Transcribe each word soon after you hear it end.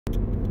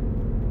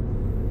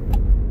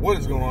What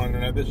is going on,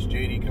 Internet? This is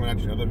JD coming at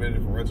you another video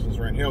from Redskins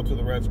Rant. Hail to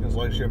the Redskins.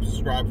 Like, share,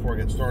 subscribe before I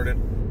get started.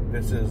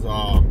 This is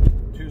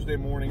Tuesday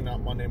morning, not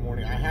Monday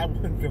morning. I had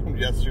one filmed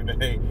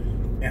yesterday,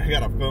 and I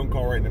got a phone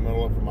call right in the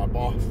middle of it from my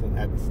boss and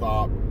had to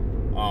stop.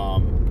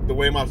 The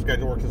way my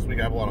schedule works this week,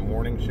 I have a lot of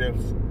morning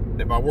shifts.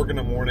 If I work in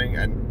the morning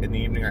and in the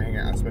evening, I hang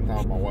out, I spend time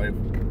with my wife.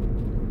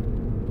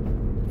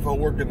 If I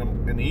work in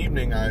the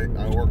evening, I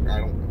work.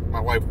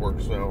 My wife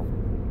works, so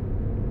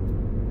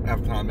I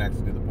have time to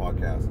actually do the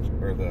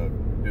podcast or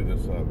do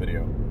this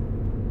video.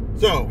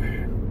 So,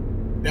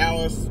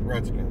 Dallas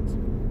Redskins.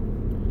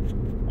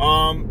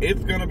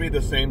 It's gonna be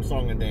the same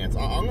song and dance.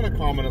 I'm gonna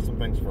comment on some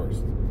things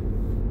first.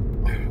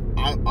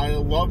 I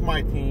love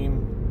my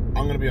team.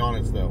 I'm gonna be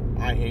honest though.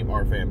 I hate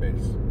our fan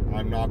base.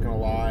 I'm not gonna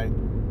lie.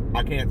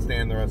 I can't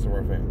stand the rest of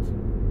our fans.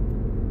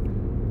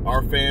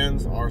 Our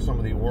fans are some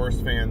of the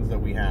worst fans that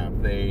we have.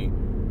 We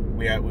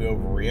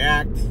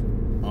overreact.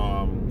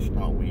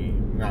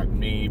 Not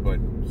me, but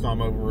some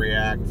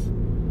overreact.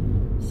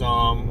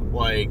 Some,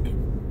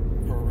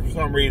 for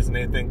some reason,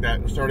 they think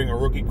that starting a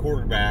rookie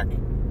quarterback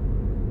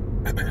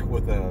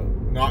with a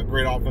not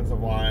great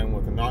offensive line,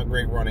 with a not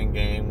great running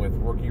game, with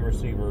rookie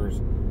receivers,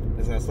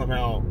 is going to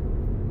somehow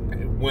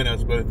win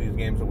us both these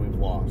games that we've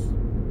lost.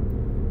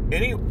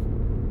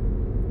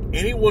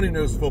 Anyone who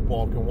knows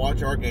football can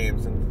watch our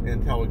games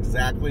and tell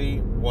exactly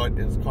what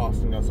is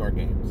costing us our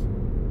games.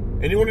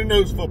 Anyone who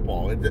knows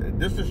football,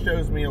 this just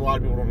shows me a lot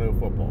of people don't know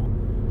football.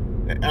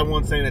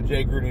 Everyone's saying that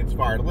Jay Gruden needs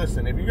fired.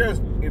 Listen, if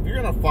you're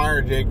gonna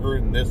fire Jay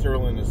Gruden this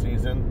early in the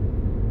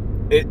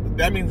season,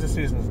 that means the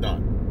season's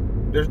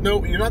done. You're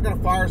not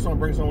gonna fire someone,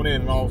 bring someone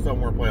in, and all of a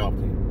sudden we're a playoff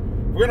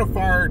team. If we're gonna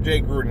fire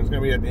Jay Gruden, it's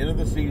gonna be at the end of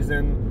the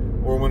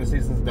season or when the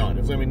season's done.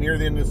 It's gonna be near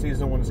the end of the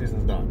season when the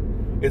season's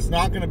done. It's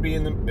not gonna be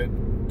in the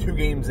 2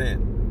 games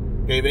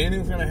in. Okay, if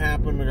anything's gonna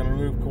happen, they're gonna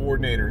remove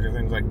coordinators and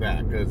things like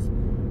that because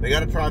they got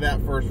to try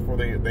that first before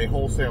they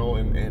wholesale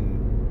and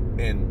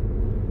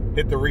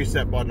hit the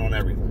reset button on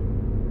everything.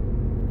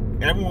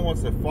 Everyone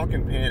wants to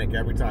fucking panic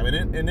every time.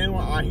 And then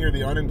when I hear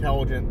the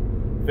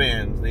unintelligent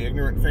fans, the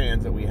ignorant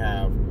fans that we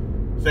have,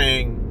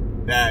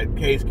 saying that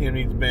Case Keenum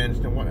needs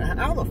benched, and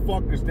how the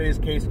fuck does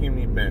Case Keenum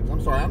need benched?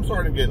 I'm sorry, I'm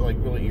starting to get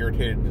really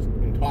irritated just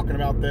in talking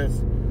about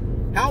this.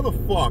 How the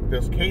fuck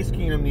does Case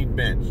Keenum need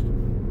benched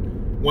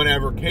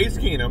whenever Case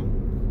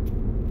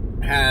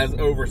Keenum has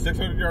over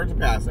 600 yards of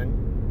passing?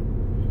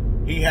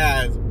 He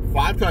has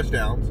 5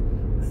 touchdowns,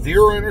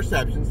 0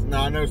 interceptions.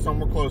 Now, I know some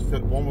were close.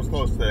 One was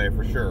close today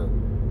for sure,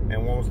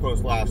 and one was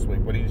close last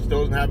week, but he still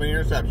doesn't have any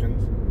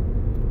interceptions.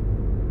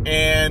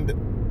 And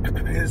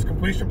his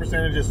completion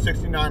percentage is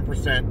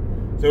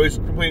 69%, so he's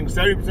completing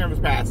 70% of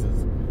his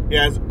passes. He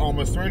has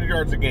almost 300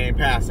 yards a game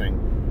passing,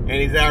 and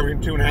he's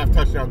averaging 2.5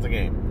 touchdowns a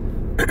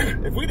game.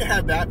 If we'd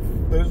had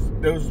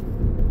those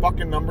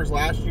fucking numbers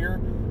last year,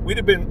 we'd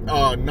have been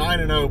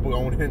 9-0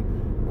 going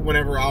in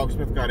whenever Alex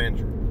Smith got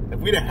injured. If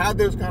we'd have had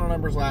those kind of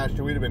numbers last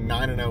year, we'd have been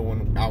 9-0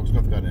 when Alex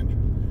Smith got injured.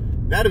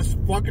 That is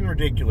fucking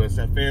ridiculous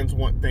that fans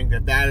think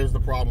that is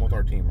the problem with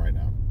our team right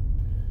now.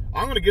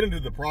 I'm going to get into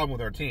the problem with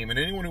our team, and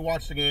anyone who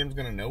watched the game is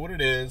going to know what it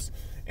is,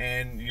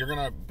 and you're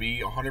going to be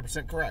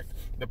 100% correct.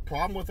 The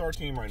problem with our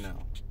team right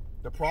now,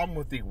 the problem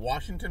with the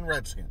Washington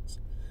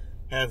Redskins,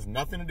 has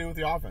nothing to do with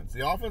the offense.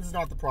 The offense is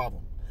not the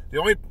problem.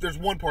 There's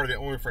one part of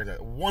the, let me rephrase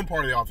that. One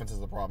part of the offense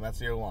is the problem. That's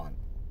the O-line.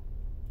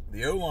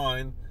 The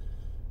O-line.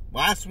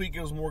 Last week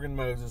it was Morgan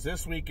Moses.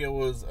 This week it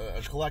was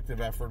a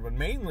collective effort, but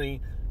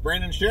mainly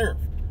Brandon Sheriff.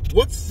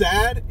 What's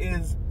sad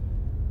is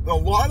a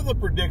lot of the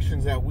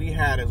predictions that we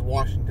had as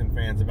Washington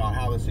fans about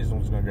how the season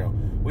was going to go.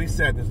 We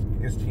said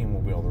this team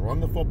will be able to run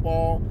the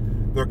football.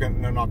 They're not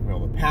going to be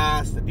able to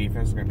pass. The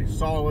defense is going to be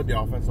solid. The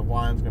offensive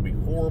line is going to be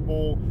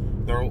horrible.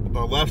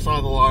 The left side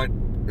of the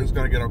line is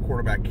going to get our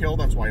quarterback killed.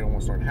 That's why you don't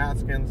want to start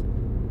Haskins.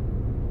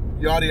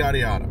 Yada, yada,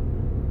 yada.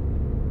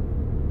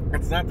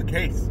 That's not the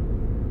case.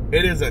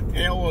 It is a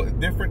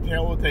different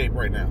tale of tape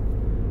right now.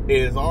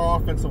 Our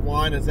offensive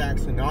line is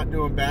actually not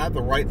doing bad.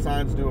 The right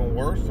side's doing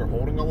worse. They're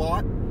holding a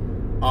lot.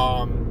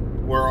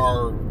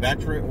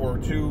 Where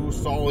 2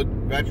 solid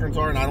veterans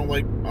are, and I don't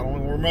like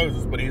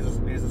Moses, but he's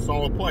a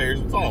solid player.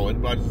 He's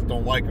solid, but I just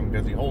don't like him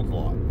because he holds a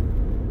lot.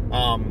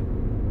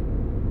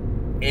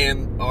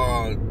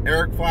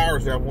 Eric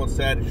Flowers, everyone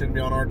said it shouldn't be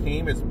on our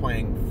team, is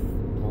playing,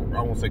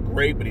 I won't say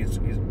great, but he's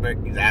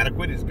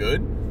adequate. He's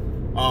good.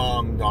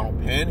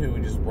 Donald Penn, who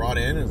we just brought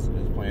in, is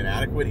playing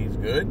adequate. He's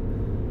good.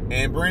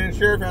 And Brandon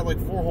Sheriff had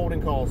 4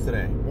 holding calls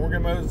today.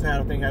 Morgan Moses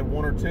had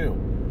 1 or 2.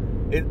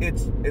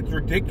 It's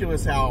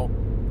ridiculous how,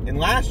 and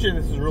last year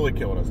this has really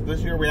killed us.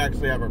 This year we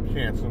actually have a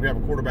chance, and we have a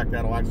quarterback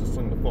that'll actually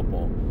sling the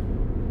football.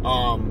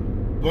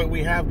 But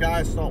we have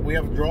guys, we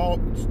have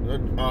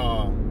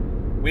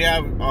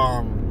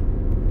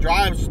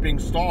drives just being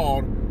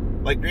stalled.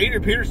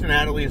 Adrian Peterson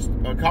had at least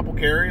a couple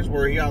carries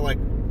where he got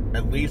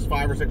at least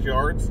 5 or 6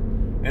 yards,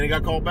 and he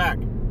got called back.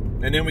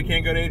 And then we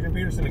can't go to Adrian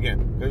Peterson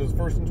again because it's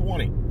 1st and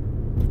 20.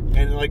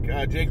 And like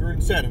Jay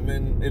Gruden said,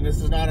 and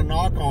this is not a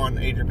knock on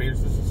Adrian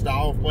Peterson, this is the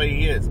style of play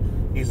he is.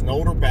 He's an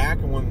older back,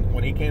 and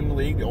when he came to the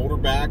league, the older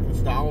back, the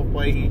style of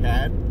play he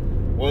had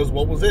was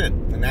what was in,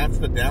 and that's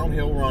the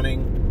downhill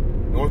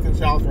running, north and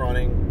south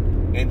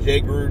running, and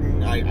Jay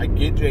Gruden. I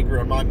get Jay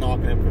Gruden. I'm not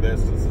knocking him for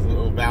this. This is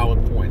a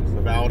valid point. It's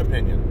a valid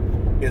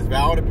opinion. His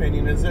valid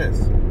opinion is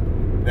this: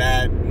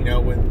 that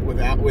with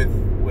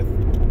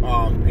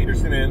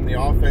Peterson in, the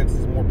offense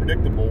is more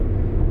predictable.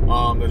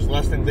 There's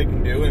less things they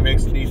can do, and it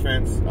makes the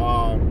defense. It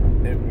kind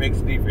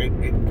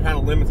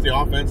of limits the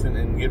offense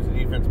and gives the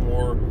defense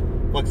more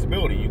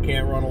flexibility. You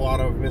can't run a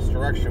lot of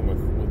misdirection with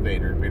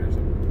Vader and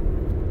Peterson.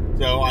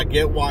 So I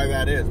get why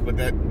that is, but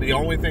the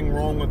only thing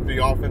wrong with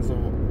the offense is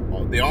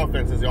the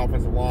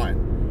offensive line.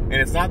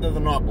 And it's not that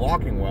they're not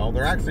blocking well;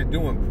 they're actually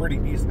doing pretty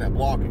decent at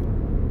blocking.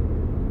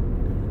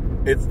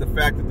 It's the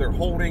fact that they're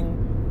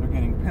holding, they're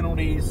getting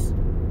penalties,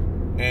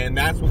 and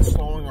that's what's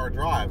stalling our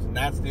drives. And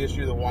that's the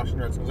issue the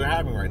Washington Redskins are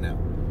having right now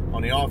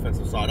on the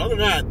offensive side. Other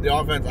than that, the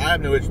offense, I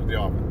have no issue with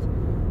the offense.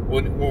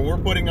 When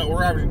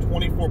we're averaging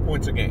 24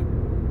 points a game.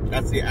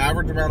 That's the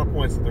average amount of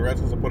points that the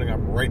Redskins are putting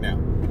up right now.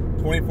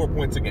 24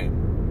 points a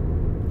game.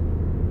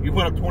 You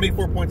put up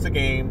 24 points a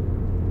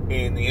game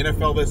in the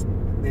NFL this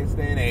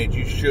day and age,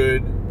 you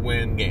should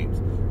win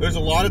games. There's a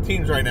lot of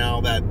teams right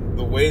now that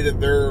the way that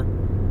they're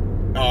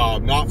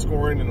not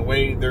scoring and the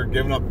way they're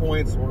giving up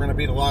points, we're going to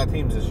beat a lot of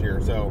teams this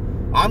year. So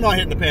I'm not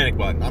hitting the panic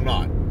button. I'm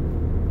not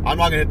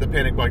going to hit the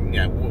panic button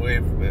yet.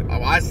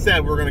 I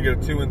said we're going to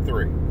go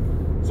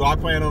 2-3. So I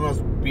plan on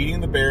us beating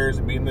the Bears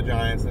and beating the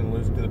Giants and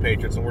losing to the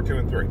Patriots, and we're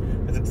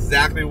 2-3. That's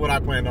exactly what I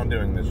planned on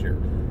doing this year.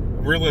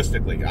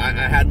 Realistically,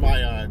 I had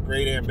my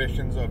great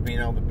ambitions of being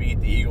able to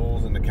beat the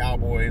Eagles and the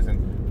Cowboys,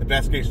 and the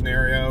best case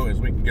scenario is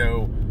we can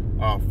go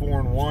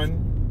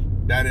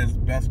 4-1. That is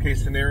best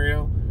case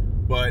scenario.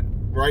 But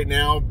right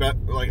now,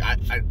 like I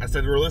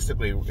said,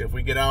 realistically, if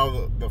we get out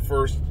of the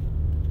first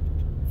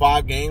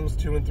 5 games,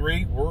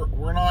 2-3,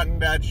 we're not in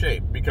bad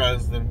shape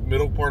because the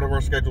middle part of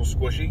our schedule is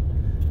squishy.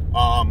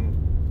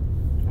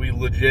 We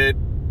legit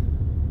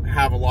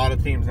have a lot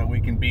of teams that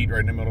we can beat right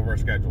in the middle of our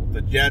schedule.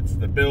 The Jets,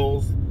 the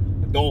Bills,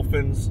 the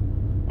Dolphins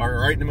are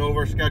right in the middle of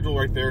our schedule.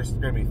 Right there, it's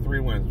going to be 3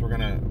 wins. We're going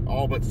to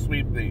all but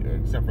sweep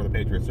except for the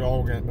Patriots. They're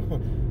all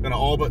going to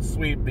all but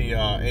sweep the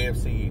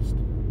AFC East.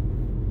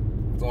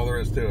 That's all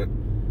there is to it.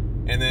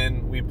 And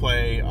then we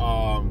play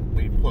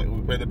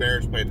the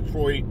Bears, play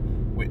Detroit.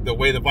 The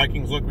way the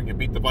Vikings look, we can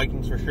beat the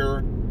Vikings for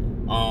sure.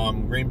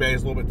 Green Bay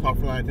is a little bit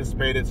tougher than I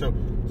anticipated. So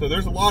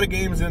there's a lot of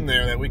games in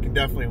there that we can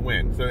definitely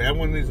win. So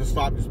everyone needs to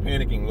stop just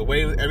panicking. The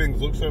way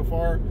everything's looked so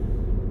far,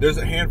 there's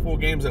a handful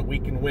of games that we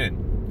can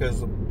win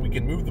because we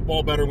can move the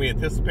ball better than we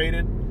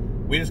anticipated.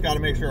 We just got to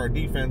make sure our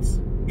defense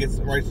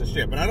rights the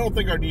ship. And I don't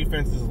think our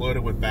defense is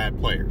loaded with bad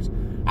players.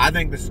 I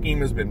think the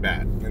scheme has been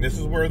bad. And this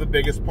is where the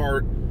biggest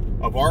part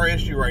of our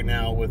issue right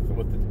now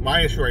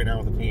my issue right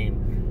now with the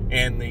team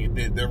and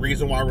the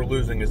reason why we're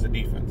losing is the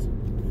defense.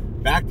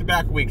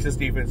 Back-to-back weeks, this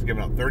defense has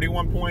given up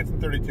 31 points and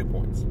 32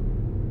 points.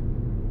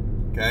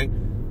 Okay?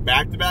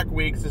 Back-to-back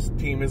weeks, this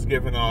team has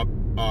given up,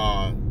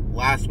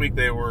 last week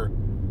they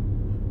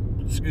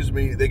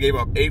gave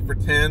up 8 for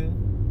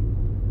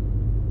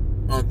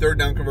 10 on third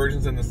down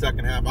conversions in the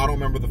second half. I don't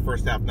remember the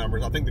first half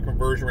numbers. I think the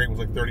conversion rate was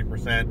like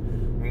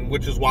 30%,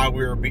 which is why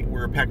we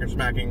were peck and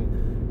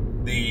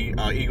smacking the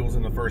Eagles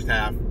in the first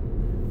half.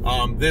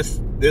 This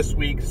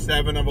week,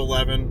 7 of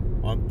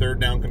 11 on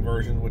third down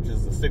conversions, which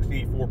is the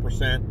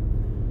 64%.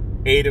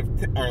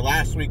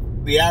 Last week,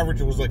 the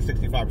average was like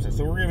 65%.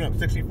 So we're giving up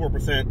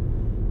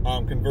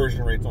 64%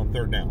 conversion rates on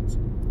third downs.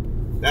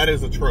 That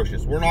is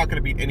atrocious. We're not going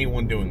to beat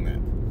anyone doing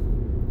that.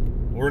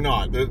 We're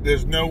not.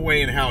 There's no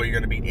way in hell you're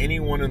going to beat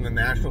anyone in the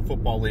National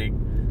Football League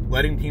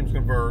letting teams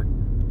convert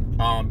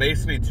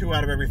basically 2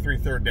 out of every 3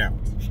 third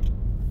downs.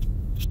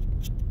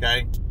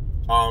 Okay?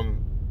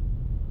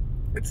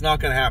 It's not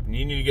going to happen.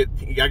 You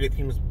got to get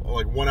teams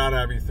like 1 out of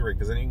every 3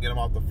 because then you can get them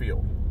off the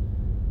field.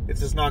 It's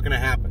just not going to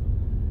happen.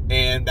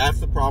 And that's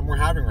the problem we're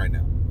having right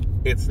now.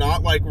 It's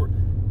not like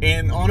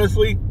and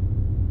honestly,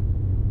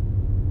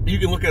 you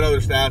can look at other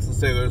stats and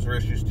say those are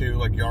issues too,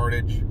 like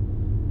yardage.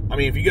 I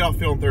mean, if you get off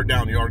field on third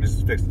down, the yardage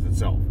just fixes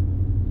itself.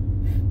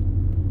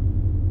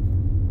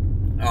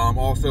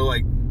 Also,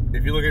 like,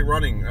 if you look at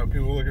running,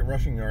 people look at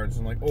rushing yards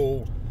and like,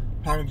 oh,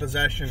 time of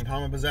possession,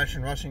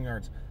 rushing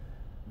yards.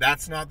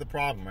 That's not the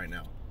problem right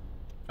now.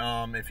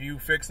 If you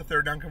fix the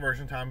third down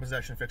conversion, time of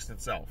possession fixed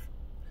itself.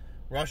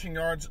 Rushing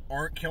yards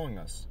aren't killing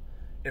us.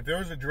 If there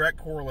was a direct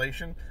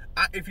correlation,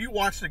 if you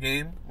watch the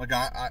game, like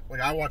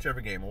I watch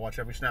every game. I watch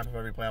every snap of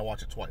every play. I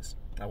watch it twice.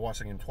 I watched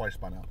the game twice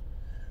by now.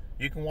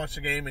 You can watch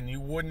the game and you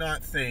would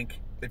not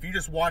think, if you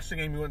just watched the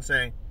game, you wouldn't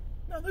say,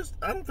 no,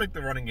 I don't think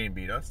the running game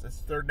beat us.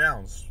 It's third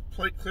downs.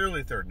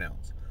 Clearly third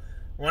downs.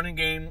 Running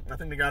game, I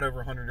think they got over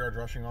 100 yards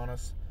rushing on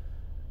us.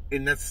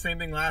 And that's the same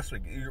thing last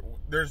week.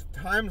 There's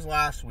times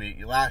last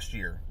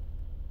year,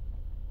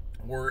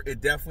 where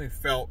it definitely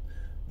felt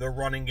the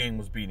running game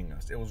was beating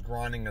us. It was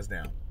grinding us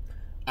down.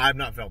 I've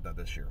not felt that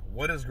this year.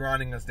 What is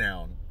grinding us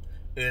down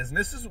is, and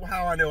this is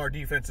how I know our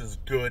defense is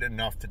good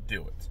enough to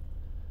do it.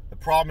 The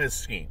problem is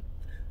scheme.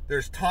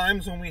 There's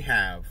times when we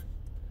have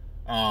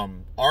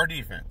our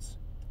defense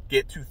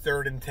get to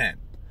 3rd and 10.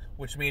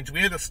 which means we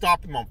had to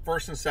stop them on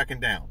first and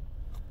second down.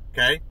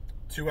 Okay?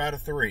 2 out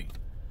of 3.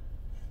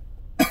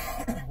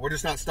 We're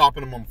just not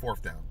stopping them on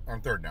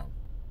third down.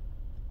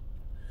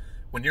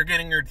 When you're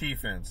getting your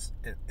defense,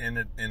 and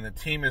the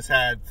team has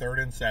had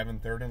 3rd and 7,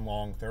 3rd and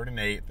long, 3rd and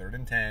 8, 3rd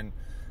and 10,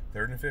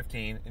 3rd and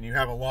 15, and you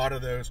have a lot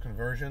of those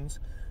conversions,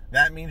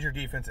 that means your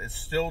defense is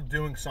still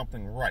doing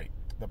something right.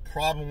 The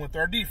problem with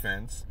our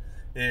defense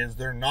is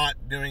they're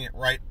not doing it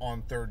right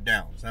on 3rd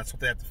downs. That's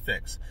what they have to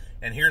fix.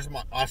 And here's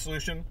my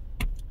solution.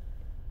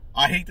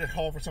 I hate to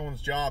call for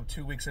someone's job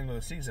 2 weeks into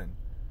the season,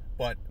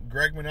 but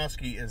Greg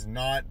Minuski is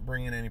not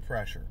bringing any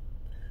pressure.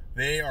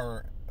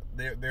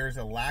 There's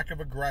a lack of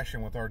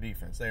aggression with our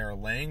defense. They are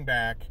laying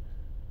back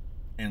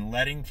and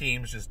letting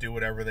teams just do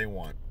whatever they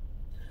want.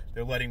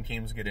 They're letting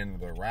teams get into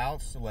their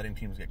routes. They're letting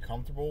teams get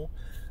comfortable.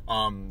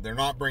 They're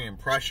not bringing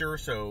pressure,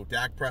 so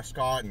Dak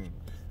Prescott and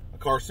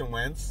Carson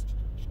Wentz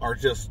are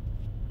just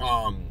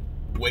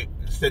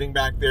sitting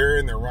back there,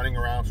 and they're running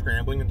around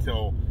scrambling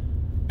until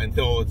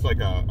it's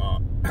like a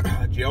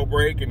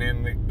jailbreak, and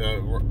then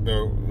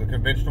the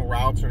conventional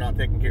routes are not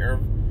taken care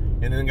of,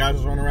 and then the guys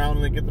just run around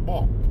and they get the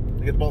ball.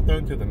 They get the ball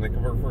thrown to them. They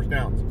convert first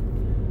downs.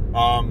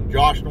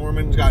 Josh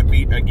Norman's got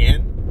beat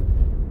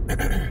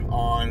again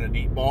on a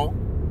deep ball.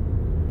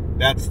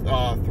 That's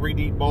 3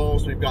 deep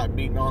balls we've got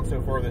beaten on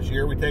so far this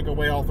year. We take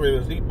away all 3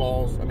 of those deep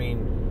balls. I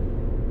mean,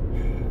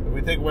 if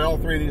we take away all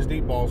 3 of these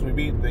deep balls, we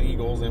beat the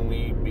Eagles, and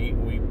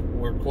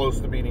we're close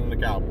to beating the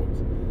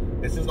Cowboys.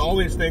 It's just all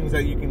these things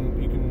that you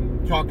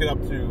can chalk it up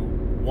to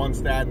one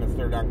stat, and it's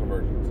 3rd down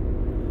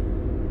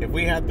conversions. If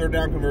we had 3rd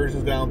down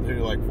conversions down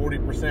to like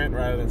 40%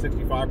 rather than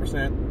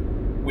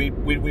 65%,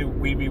 we'd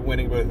be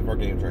winning both of our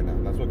games right now.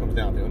 That's what it comes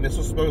down to. And this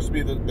was supposed to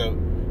be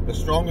the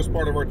strongest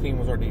part of our team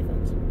was our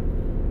defense.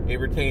 It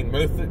retained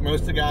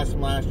most of the guys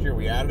from last year.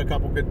 We added a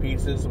couple good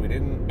pieces. We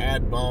didn't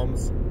add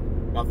bums,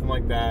 nothing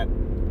like that.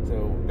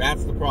 So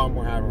that's the problem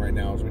we're having right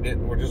now. Is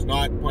we're just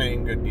not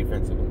playing good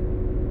defensively.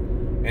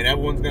 And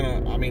everyone's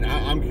gonna. I mean,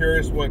 I'm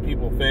curious what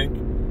people think.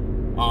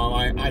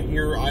 I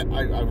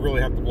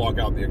really have to block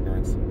out the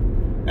ignorance.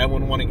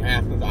 Everyone wanting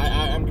Haskins.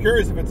 I'm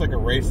curious if it's like a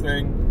race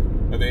thing.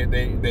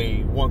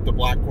 They want the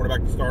black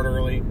quarterback to start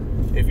early.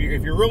 If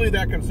you're really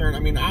that concerned, I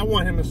mean, I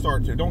want him to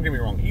start too. Don't get me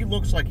wrong. He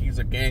looks like he's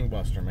a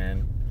gangbuster,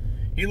 man.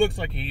 He looks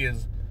like he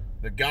is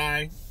the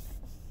guy.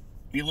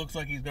 He looks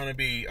like he's going to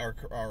be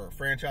our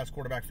franchise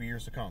quarterback for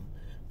years to come.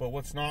 But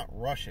let's not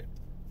rush it.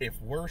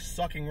 If we're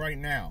sucking right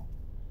now,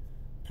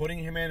 putting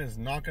him in is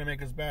not going to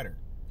make us better.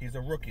 He's a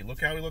rookie.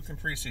 Look how he looks in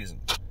preseason.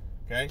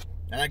 Okay?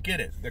 And I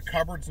get it. The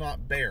cupboard's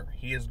not bare.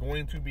 He is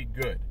going to be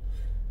good.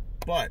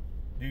 But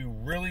do you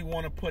really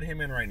want to put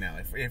him in right now?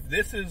 If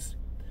this is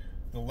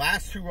the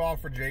last hurrah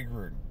for Jay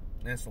Gruden,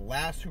 and it's the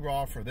last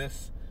hurrah for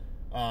this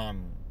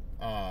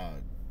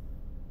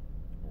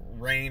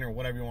reign, or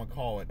whatever you want to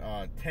call it,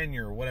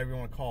 tenure, or whatever you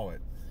want to call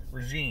it,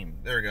 regime.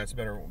 There we go. That's a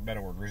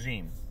better word.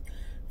 Regime.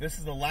 This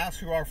is the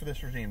last hurrah for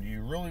this regime. Do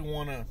you really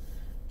want to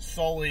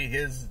sully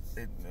his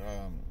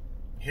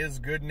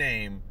good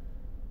name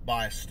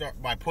by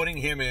putting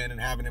him in and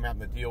having him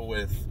having to deal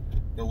with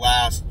the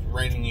last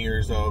reigning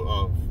years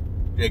of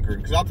Jay Gruden?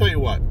 Because I'll tell you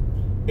what,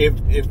 if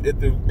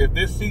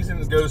this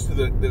season goes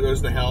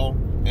to hell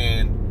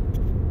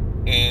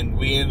and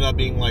we end up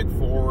being like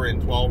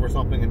 4-12 or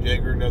something, and Jay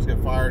Gruden does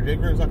get fired, Jay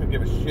Gruden's not going to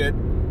give a shit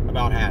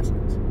about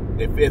Haskins.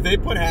 If they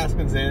put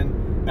Haskins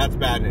in, that's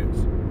bad news.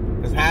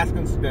 Because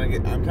Haskins is going to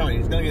get, I'm telling you,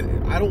 he's going to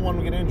get, I don't want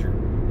him to get injured.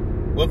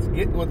 Let's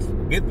get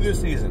through this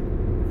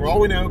season. For all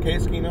we know,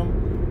 Case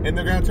Keenum, and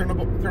they're going to turn it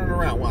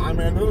around. Well, I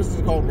mean, I know this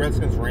is called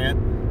Redskins Rant,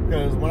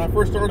 because when I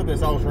first started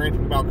this, I was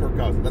ranting about Kirk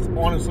Cousins. That's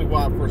honestly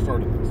why I first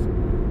started this.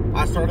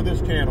 I started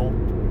this channel,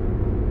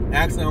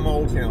 actually on my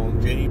old channel,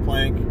 JD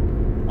Plank.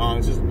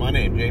 It's just my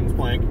name, James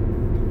Plank.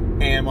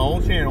 And my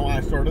old channel,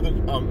 I started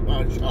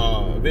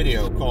a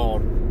video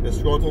called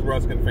Disgruntled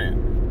Redskin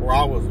Fan, where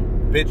I was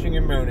bitching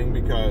and moaning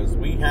because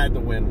we had to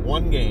win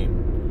one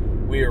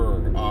game. We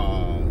were,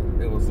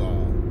 it was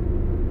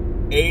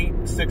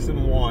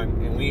 8-6-1,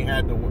 and we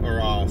had to,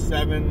 or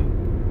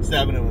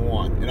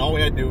 7-7-1, and all we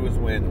had to do was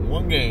win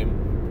one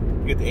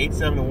game to get to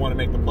 8-7-1 and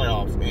make the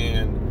playoffs.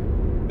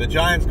 And the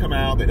Giants come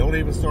out; they don't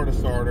even start a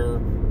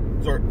starter.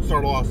 Start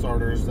a lot of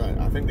starters.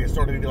 I think they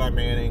started Eli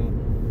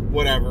Manning,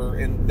 whatever,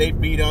 and they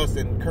beat us,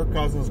 and Kirk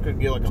Cousins couldn't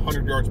get like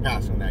 100 yards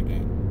passing in that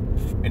game.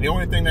 And the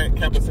only thing that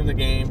kept us in the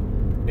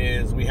game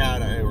is we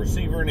had a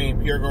receiver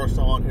named Pierre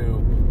Garçon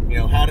who, you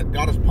know,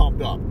 got us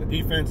pumped up. The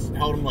defense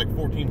held him like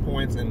 14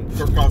 points, and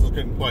Kirk Cousins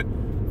couldn't put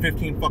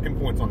 15 fucking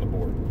points on the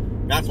board.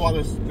 That's why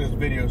this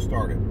video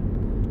started.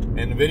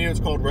 And the video is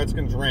called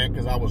Redskins Rant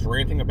because I was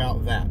ranting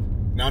about that.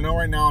 Now, I know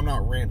right now I'm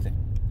not ranting,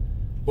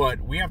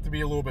 but we have to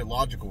be a little bit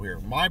logical here.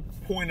 My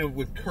point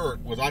with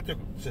Kurt was I took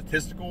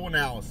statistical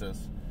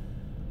analysis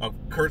of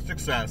Kurt's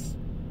success,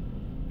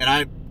 and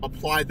I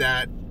applied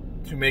that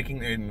to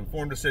making an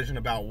informed decision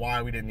about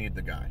why we didn't need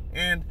the guy.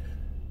 And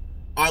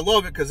I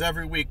love it because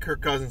every week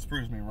Kirk Cousins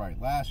proves me right.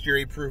 Last year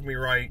he proved me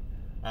right.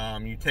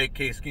 You take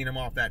Case Keenum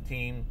off that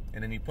team,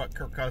 and then you put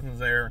Kirk Cousins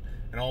there,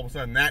 and all of a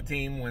sudden that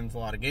team wins a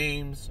lot of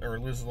games or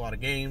loses a lot of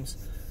games.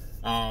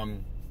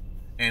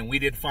 And we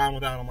did fine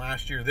without them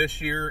last year. This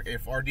year,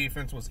 if our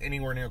defense was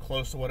anywhere near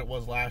close to what it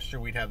was last year,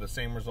 we'd have the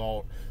same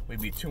result.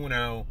 We'd be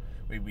 2-0.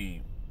 We'd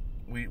be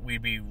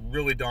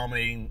really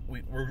dominating.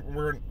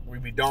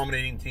 We'd be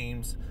dominating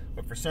teams.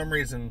 But for some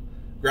reason,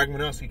 Greg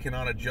Manusky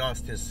cannot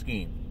adjust his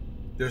scheme.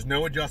 There's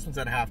no adjustments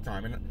at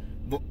halftime,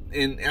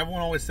 and everyone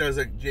always says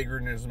that Jay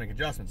Gruden doesn't make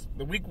adjustments.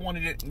 The week one,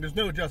 there's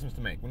no adjustments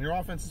to make. When your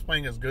offense is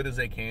playing as good as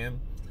they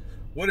can,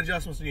 what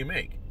adjustments do you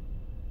make?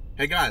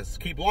 Hey guys,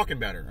 keep blocking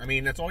better. I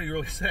mean, that's all you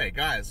really say.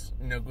 Guys,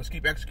 just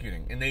keep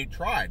executing. And they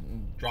tried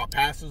and dropped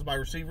passes by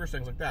receivers,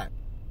 things like that.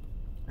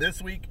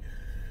 This week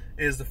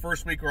is the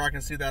first week where I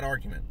can see that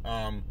argument.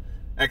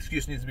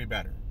 Execution needs to be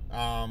better.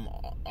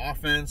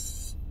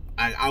 Offense,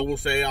 I will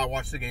say I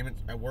watched the game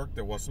at work.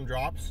 There was some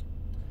drops.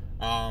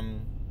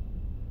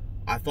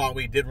 I thought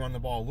we did run the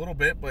ball a little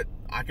bit, but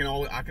I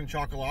can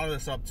chalk a lot of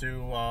this up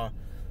to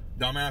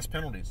dumbass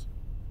penalties.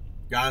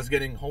 Guys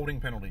getting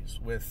holding penalties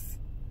with,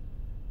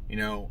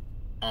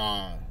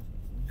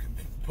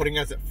 putting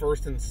us at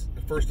first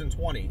and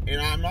 20.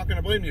 And I'm not going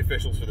to blame the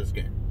officials for this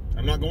game.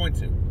 I'm not going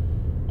to.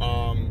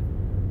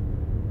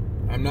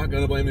 I'm not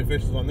going to blame the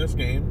officials on this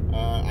game.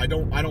 I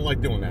don't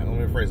like doing that. Let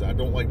me rephrase that. I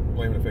don't like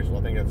blaming officials.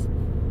 I think that's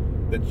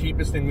the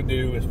cheapest thing to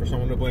do is for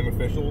someone to blame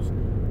officials.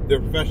 They're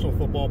professional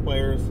football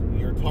players.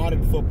 You're taught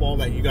in football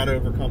that you got to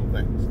overcome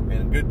things,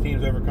 and good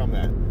teams overcome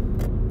that.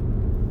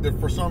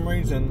 For some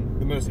reason,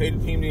 the most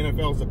hated team in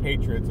the NFL is the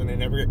Patriots, and they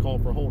never get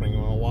called for holding.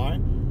 You know why?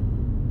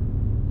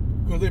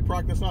 Because they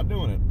practice not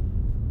doing it.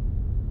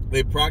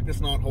 They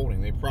practice not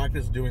holding. They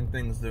practice doing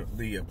things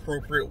the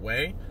appropriate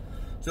way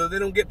so they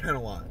don't get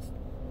penalized.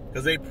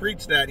 Because they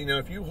preach that,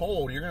 if you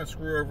hold, you're going to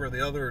screw over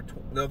the other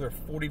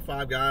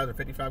 45 guys or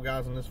 55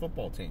 guys on this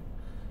football team.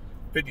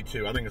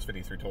 52. I think it's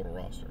 53 total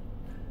roster.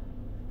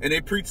 And they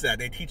preach that.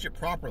 They teach it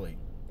properly.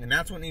 And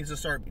that's what needs to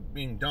start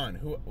being done.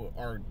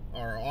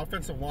 Our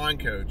offensive line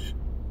coach,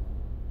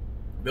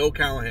 Bill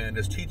Callahan,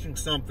 is teaching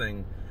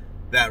something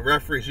that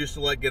referees used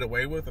to let get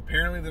away with.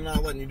 Apparently, they're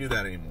not letting you do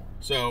that anymore.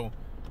 So,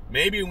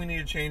 maybe we need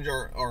to change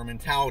our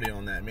mentality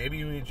on that.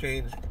 Maybe we need to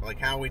change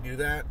how we do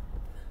that,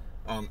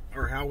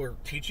 or how we're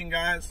teaching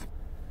guys.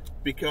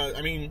 Because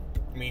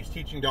he's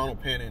teaching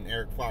Donald Penn and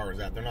Eric Flowers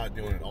that they're not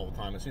doing it all the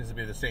time. It seems to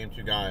be the same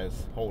two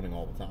guys holding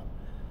all the time.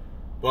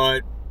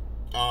 But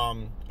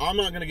I'm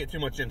not going to get too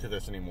much into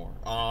this anymore.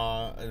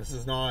 This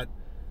is not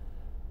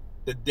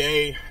the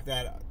day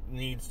that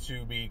needs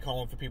to be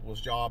calling for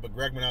people's job, but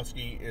Greg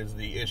Manusky is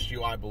the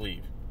issue, I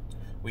believe.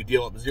 We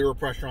deal up zero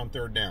pressure on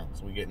third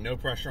downs. We get no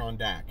pressure on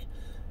Dak.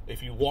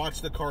 If you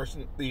watch the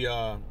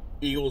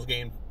Eagles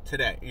game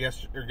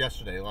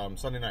yesterday,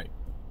 Sunday night,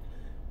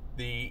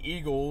 the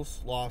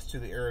Eagles lost to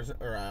the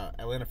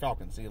Atlanta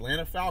Falcons. The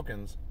Atlanta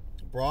Falcons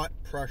brought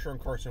pressure on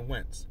Carson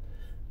Wentz.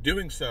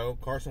 Doing so,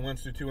 Carson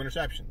Wentz threw 2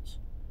 interceptions.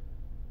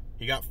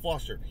 He got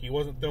flustered. He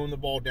wasn't throwing the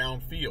ball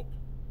downfield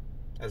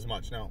as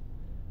much. Now,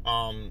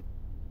 and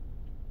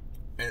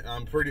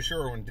I'm pretty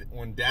sure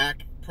when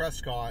Dak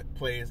Prescott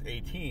plays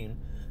a team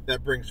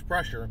that brings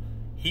pressure,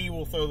 he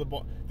will throw the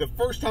ball. The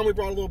first time we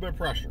brought a little bit of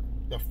pressure,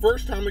 the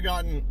first time we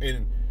got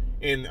in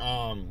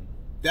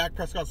Dak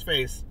Prescott's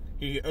face,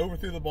 he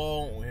overthrew the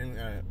ball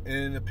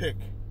in a pick.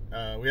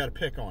 We had a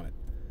pick on it.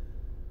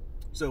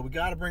 So we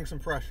got to bring some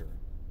pressure.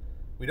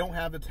 We don't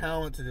have the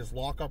talent to just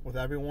lock up with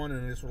everyone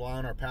and just rely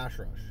on our pass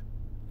rush.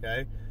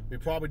 Okay? We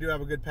probably do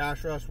have a good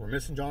pass rush. We're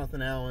missing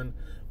Jonathan Allen.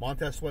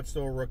 Montez Sweat's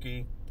still a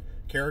rookie.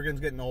 Kerrigan's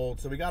getting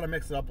old. So we got to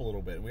mix it up a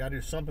little bit. We got to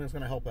do something that's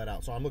going to help that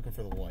out. So I'm looking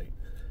for the light.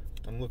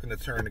 I'm looking to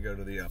turn to go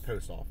to the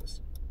post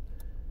office.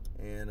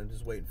 And I'm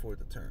just waiting for it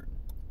to turn.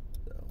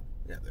 So,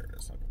 yeah, there it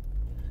is. Okay.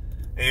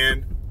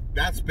 And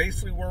that's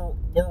basically where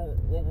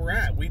we're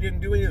at. We didn't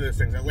do any of those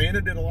things. Atlanta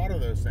did a lot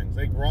of those things.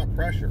 They brought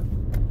pressure.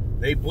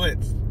 They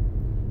blitzed.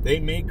 They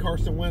made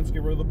Carson Wentz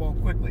get rid of the ball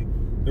quickly.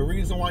 The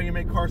reason why you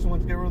make Carson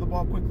Wentz get rid of the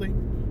ball quickly,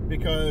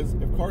 because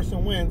if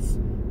Carson Wentz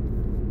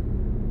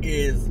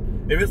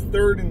if it's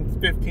 3rd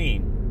and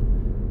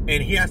 15,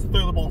 and he has to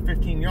throw the ball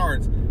 15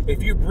 yards,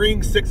 if you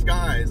bring 6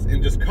 guys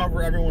and just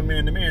cover everyone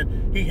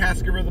man-to-man, he has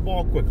to get rid of the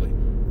ball quickly.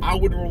 I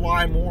would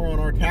rely more on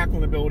our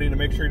tackling ability to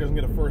make sure he doesn't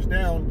get a first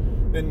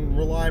down than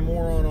rely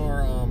more on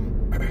our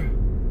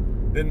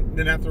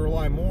than have to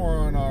rely more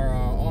on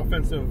our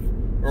offensive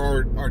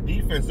or our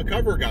defense to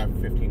cover a guy for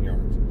 15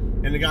 yards,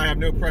 and the guy have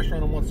no pressure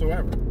on him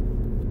whatsoever.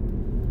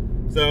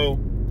 So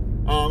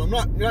I'm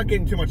not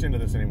getting too much into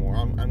this anymore.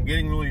 I'm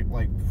getting really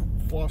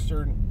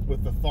flustered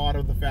with the thought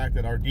of the fact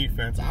that our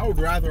defense. I would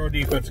rather our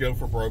defense go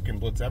for broke and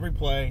blitz every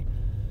play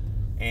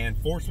and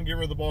force them to get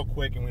rid of the ball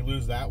quick, and we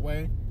lose that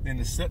way, than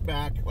to sit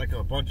back like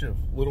a bunch of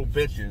little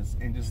bitches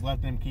and just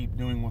let them keep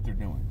doing what they're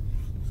doing.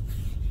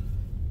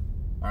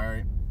 All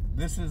right.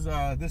 This is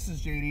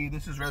JD.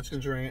 This is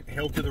Redskins Rant.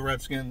 Hail to the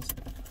Redskins.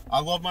 I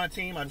love my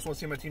team. I just want to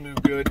see my team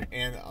move good.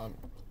 And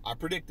I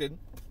predicted,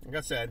 like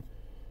I said,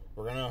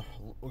 we're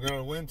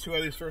gonna win 2 out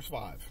of these first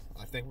 5.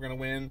 I think we're gonna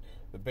win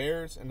the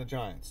Bears and the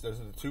Giants. Those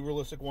are the 2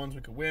 realistic ones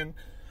we could win.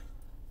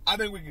 I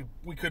think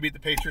we could beat the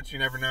Patriots. You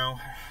never know,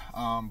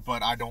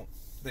 but I don't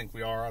think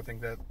we are. I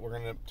think that we're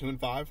gonna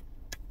 2-5,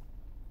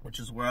 which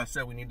is where I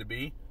said we need to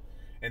be,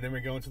 and then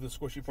we go into the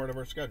squishy part of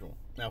our schedule.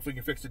 Now, if we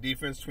can fix the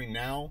defense between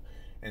now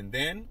and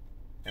then,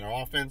 and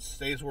our offense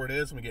stays where it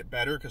is, and we get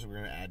better because we're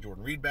gonna add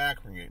Jordan Reed back,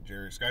 we're gonna get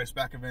Jerry Skice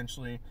back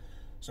eventually,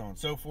 so on and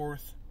so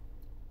forth.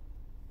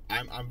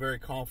 I'm very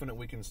confident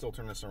we can still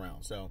turn this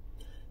around. So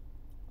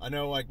I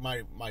know like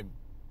my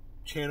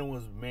channel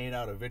was made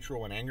out of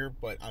vitriol and anger,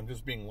 but I'm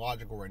just being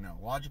logical right now.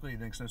 Logically,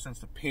 it makes no sense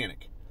to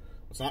panic.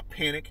 Let's not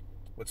panic.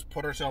 Let's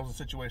put ourselves in a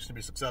situation to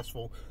be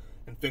successful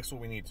and fix what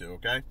we need to,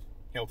 okay?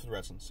 Hail to the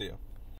Redskins. See ya.